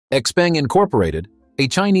Xpeng Incorporated, a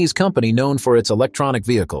Chinese company known for its electronic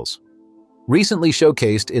vehicles, recently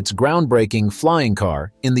showcased its groundbreaking flying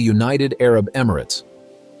car in the United Arab Emirates.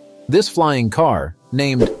 This flying car,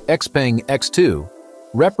 named Xpeng X2,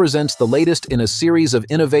 represents the latest in a series of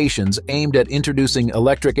innovations aimed at introducing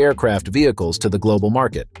electric aircraft vehicles to the global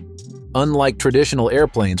market. Unlike traditional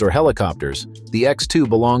airplanes or helicopters, the X2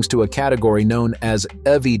 belongs to a category known as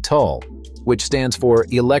EVTOL, which stands for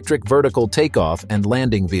Electric Vertical Takeoff and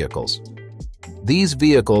Landing Vehicles. These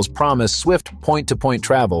vehicles promise swift point-to-point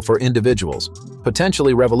travel for individuals,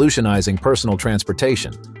 potentially revolutionizing personal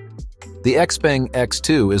transportation. The Xpeng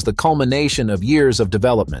X2 is the culmination of years of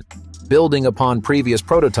development, building upon previous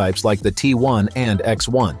prototypes like the T1 and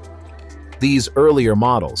X1. These earlier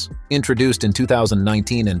models, introduced in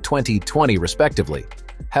 2019 and 2020 respectively,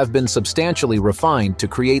 have been substantially refined to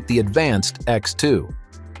create the advanced X2.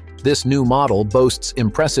 This new model boasts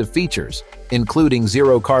impressive features, including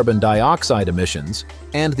zero carbon dioxide emissions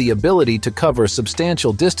and the ability to cover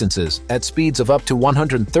substantial distances at speeds of up to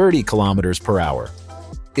 130 kilometers per hour.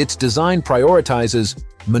 Its design prioritizes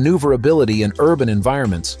maneuverability in urban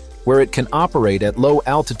environments where it can operate at low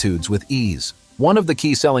altitudes with ease. One of the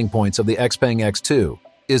key selling points of the Xpeng X2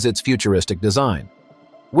 is its futuristic design,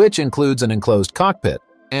 which includes an enclosed cockpit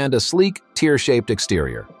and a sleek, tier-shaped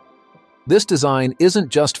exterior. This design isn't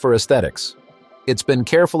just for aesthetics. It's been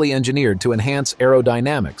carefully engineered to enhance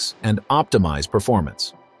aerodynamics and optimize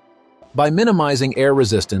performance. By minimizing air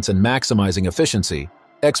resistance and maximizing efficiency,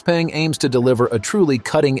 Xpeng aims to deliver a truly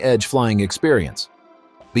cutting-edge flying experience.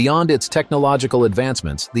 Beyond its technological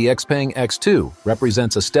advancements, the Xpeng X2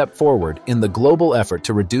 represents a step forward in the global effort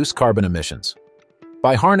to reduce carbon emissions.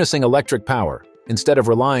 By harnessing electric power, instead of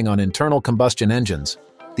relying on internal combustion engines,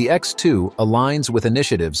 the X2 aligns with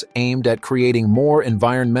initiatives aimed at creating more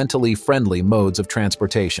environmentally friendly modes of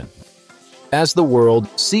transportation. As the world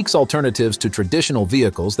seeks alternatives to traditional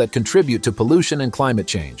vehicles that contribute to pollution and climate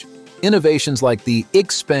change, innovations like the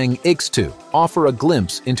Xpeng X2 offer a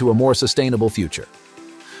glimpse into a more sustainable future.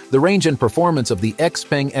 The range and performance of the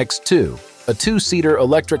Xpeng X2, a two-seater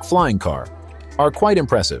electric flying car, are quite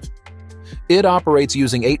impressive. It operates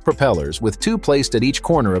using 8 propellers with 2 placed at each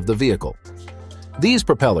corner of the vehicle. These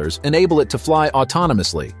propellers enable it to fly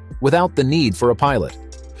autonomously, without the need for a pilot.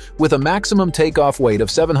 With a maximum takeoff weight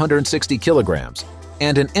of 760 kilograms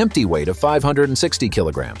and an empty weight of 560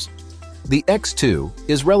 kilograms, the X2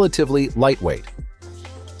 is relatively lightweight.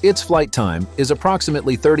 Its flight time is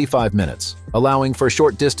approximately 35 minutes, allowing for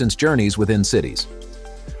short-distance journeys within cities.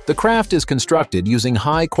 The craft is constructed using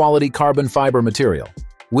high-quality carbon fiber material,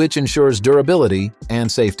 which ensures durability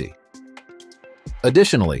and safety.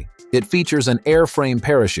 Additionally, it features an airframe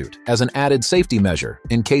parachute as an added safety measure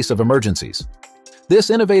in case of emergencies. This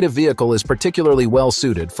innovative vehicle is particularly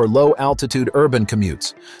well-suited for low-altitude urban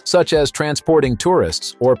commutes, such as transporting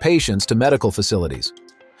tourists or patients to medical facilities.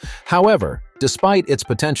 However, despite its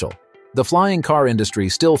potential, the flying car industry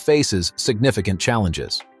still faces significant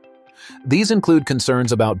challenges. These include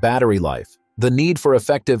concerns about battery life, the need for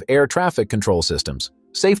effective air traffic control systems,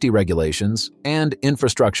 safety regulations, and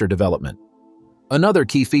infrastructure development. Another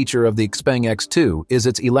key feature of the Xpeng X2 is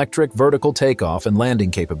its electric vertical takeoff and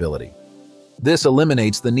landing capability. This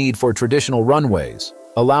eliminates the need for traditional runways,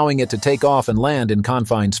 allowing it to take off and land in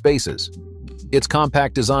confined spaces. Its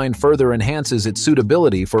compact design further enhances its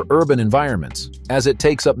suitability for urban environments, as it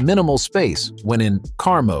takes up minimal space when in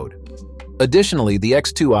car mode. Additionally, the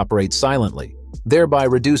X2 operates silently, thereby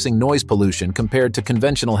reducing noise pollution compared to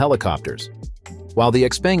conventional helicopters. While the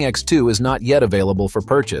Xpeng X2 is not yet available for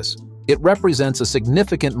purchase, it represents a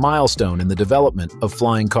significant milestone in the development of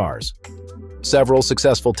flying cars. Several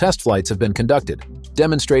successful test flights have been conducted,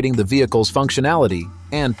 demonstrating the vehicle's functionality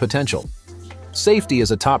and potential. Safety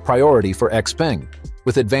is a top priority for Xpeng,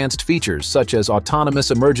 with advanced features such as autonomous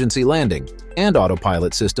emergency landing and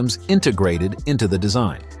autopilot systems integrated into the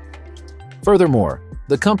design. Furthermore,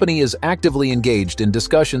 the company is actively engaged in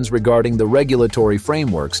discussions regarding the regulatory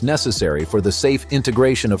frameworks necessary for the safe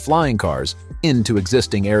integration of flying cars into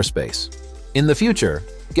existing airspace. In the future,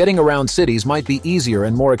 getting around cities might be easier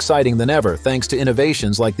and more exciting than ever thanks to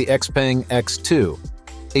innovations like the Xpeng X2,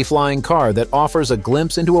 a flying car that offers a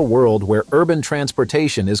glimpse into a world where urban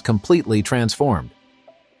transportation is completely transformed.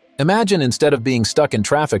 Imagine instead of being stuck in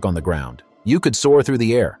traffic on the ground, you could soar through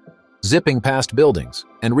the air, zipping past buildings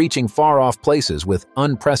and reaching far-off places with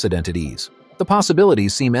unprecedented ease. The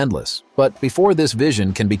possibilities seem endless, but before this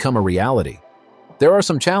vision can become a reality, there are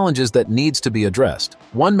some challenges that needs to be addressed.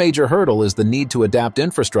 One major hurdle is the need to adapt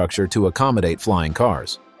infrastructure to accommodate flying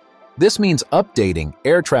cars. This means updating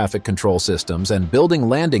air traffic control systems and building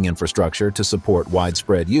landing infrastructure to support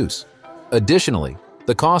widespread use. Additionally,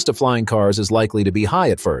 The cost of flying cars is likely to be high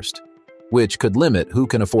at first, which could limit who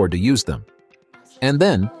can afford to use them. And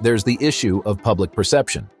then there's the issue of public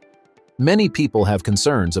perception. Many people have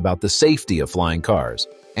concerns about the safety of flying cars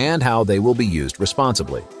and how they will be used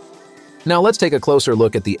responsibly. Now let's take a closer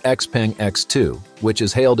look at the Xpeng X2, which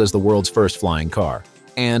is hailed as the world's first flying car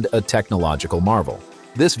and a technological marvel.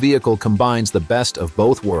 This vehicle combines the best of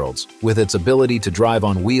both worlds with its ability to drive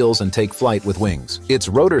on wheels and take flight with wings. Its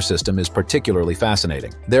rotor system is particularly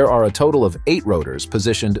fascinating. There are a total of 8 rotors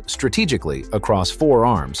positioned strategically across 4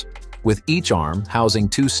 arms, with each arm housing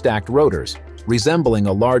 2 stacked rotors, resembling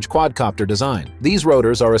a large quadcopter design. These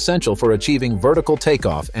rotors are essential for achieving vertical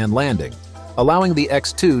takeoff and landing, allowing the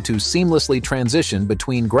X2 to seamlessly transition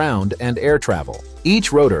between ground and air travel.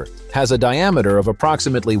 Each rotor has a diameter of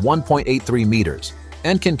approximately 1.83 meters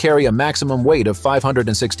and can carry a maximum weight of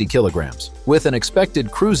 560 kilograms. With an expected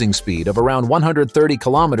cruising speed of around 130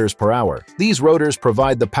 kilometers per hour, these rotors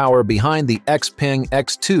provide the power behind the Xpeng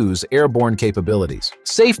X2's airborne capabilities.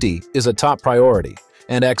 Safety is a top priority,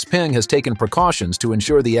 and Xpeng has taken precautions to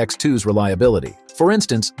ensure the X2's reliability. For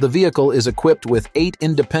instance, the vehicle is equipped with 8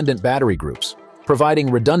 independent battery groups, providing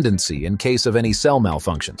redundancy in case of any cell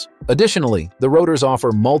malfunctions. Additionally, the rotors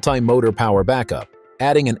offer multi-motor power backup,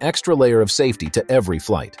 adding an extra layer of safety to every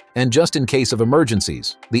flight. And just in case of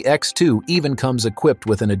emergencies, the X2 even comes equipped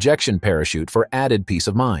with an ejection parachute for added peace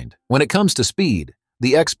of mind. When it comes to speed,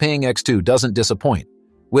 the Xpeng X2 doesn't disappoint.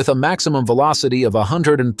 With a maximum velocity of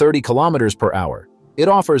 130 kilometers per hour, it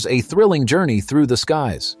offers a thrilling journey through the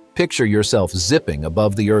skies. Picture yourself zipping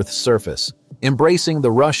above the Earth's surface, embracing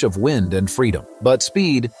the rush of wind and freedom. But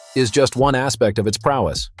speed is just one aspect of its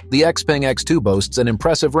prowess. The Xpeng X2 boasts an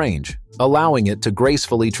impressive range, allowing it to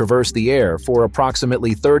gracefully traverse the air for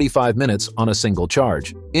approximately 35 minutes on a single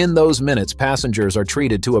charge. In those minutes, passengers are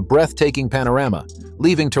treated to a breathtaking panorama,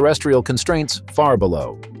 leaving terrestrial constraints far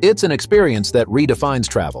below. It's an experience that redefines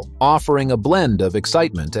travel, offering a blend of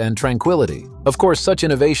excitement and tranquility. Of course, such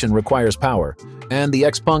innovation requires power, and the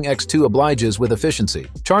Xpeng X2 obliges with efficiency.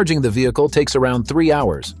 Charging the vehicle takes around 3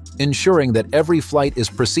 hours, ensuring that every flight is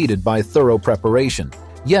preceded by thorough preparation.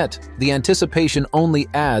 Yet, the anticipation only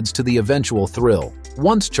adds to the eventual thrill.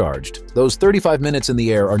 Once charged, those 35 minutes in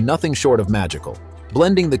the air are nothing short of magical,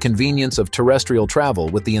 blending the convenience of terrestrial travel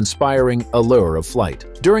with the inspiring allure of flight.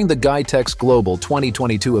 During the GITEX Global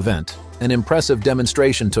 2022 event, an impressive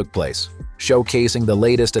demonstration took place, showcasing the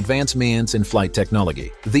latest advancements in flight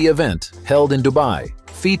technology. The event, held in Dubai,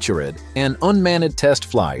 featured an unmanned test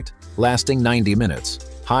flight lasting 90 minutes,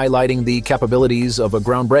 highlighting the capabilities of a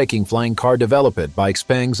groundbreaking flying car developed by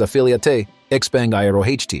Xpeng's affiliate, Xpeng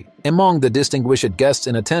Aeroht. Among the distinguished guests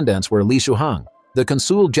in attendance were Li Shuhang, the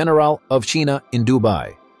Consul General of China in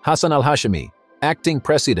Dubai, Hassan Al-Hashimi, acting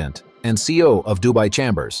president and CEO of Dubai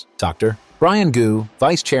Chambers, Dr. Brian Gu,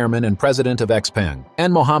 vice chairman and president of Xpeng,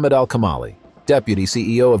 and Mohammed Al-Kamali, deputy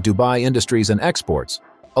CEO of Dubai Industries and Exports,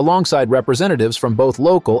 alongside representatives from both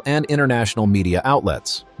local and international media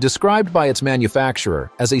outlets. Described by its manufacturer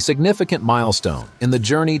as a significant milestone in the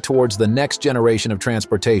journey towards the next generation of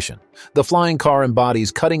transportation, the flying car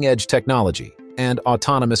embodies cutting-edge technology and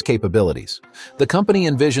autonomous capabilities. The company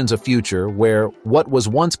envisions a future where what was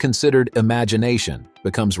once considered imagination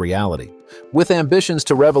becomes reality. With ambitions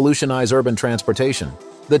to revolutionize urban transportation,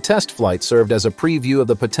 the test flight served as a preview of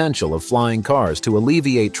the potential of flying cars to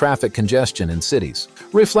alleviate traffic congestion in cities.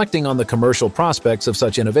 Reflecting on the commercial prospects of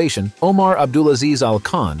such innovation, Omar Abdulaziz Al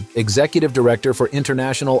Khan, Executive Director for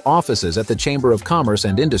International Offices at the Chamber of Commerce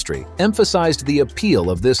and Industry, emphasized the appeal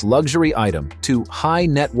of this luxury item to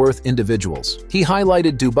high-net-worth individuals. He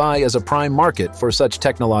highlighted Dubai as a prime market for such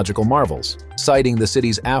technological marvels, citing the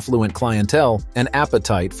city's affluent clientele and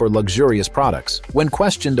appetite for luxurious products. When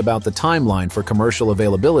questioned about the timeline for commercial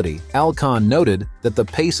availability, Al Khan noted that the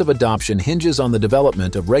pace of adoption hinges on the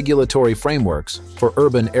development of regulatory frameworks for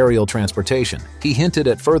urban aerial transportation. He hinted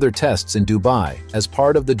at further tests in Dubai as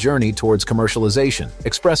part of the journey towards commercialization,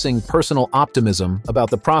 expressing personal optimism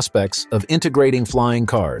about the prospects of integrating flying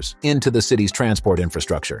cars into the city's transport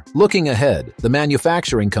infrastructure. Looking ahead, the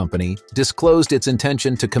manufacturing company disclosed its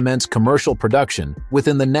intention to commence commercial production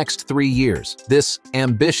within the next 3 years. This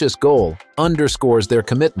ambitious goal underscores their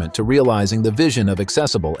commitment to realizing the vision of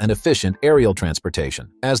accessible and efficient aerial transportation.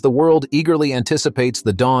 As the world eagerly anticipates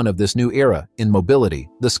the dawn of this new era in mobility,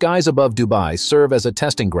 the skies above Dubai serve as a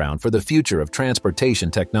testing ground for the future of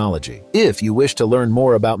transportation technology. If you wish to learn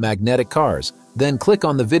more about magnetic cars, then click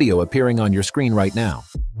on the video appearing on your screen right now.